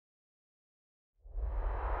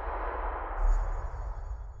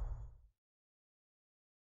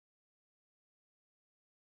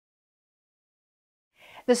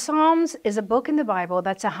The Psalms is a book in the Bible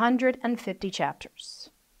that's 150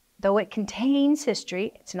 chapters. Though it contains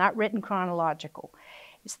history, it's not written chronological.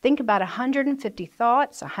 Think about 150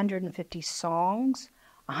 thoughts, 150 songs,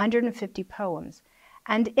 150 poems.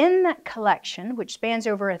 And in that collection, which spans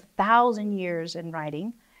over 1,000 years in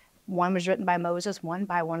writing, one was written by Moses, one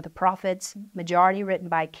by one of the prophets, majority written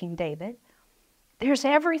by King David, there's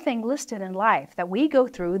everything listed in life that we go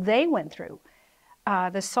through, they went through.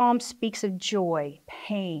 The Psalm speaks of joy,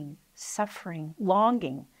 pain, suffering,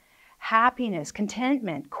 longing, happiness,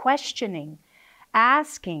 contentment, questioning,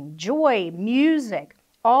 asking, joy, music.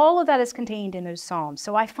 All of that is contained in those Psalms.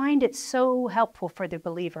 So I find it so helpful for the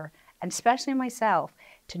believer, and especially myself,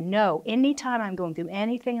 to know anytime I'm going through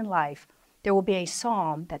anything in life, there will be a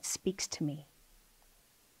Psalm that speaks to me.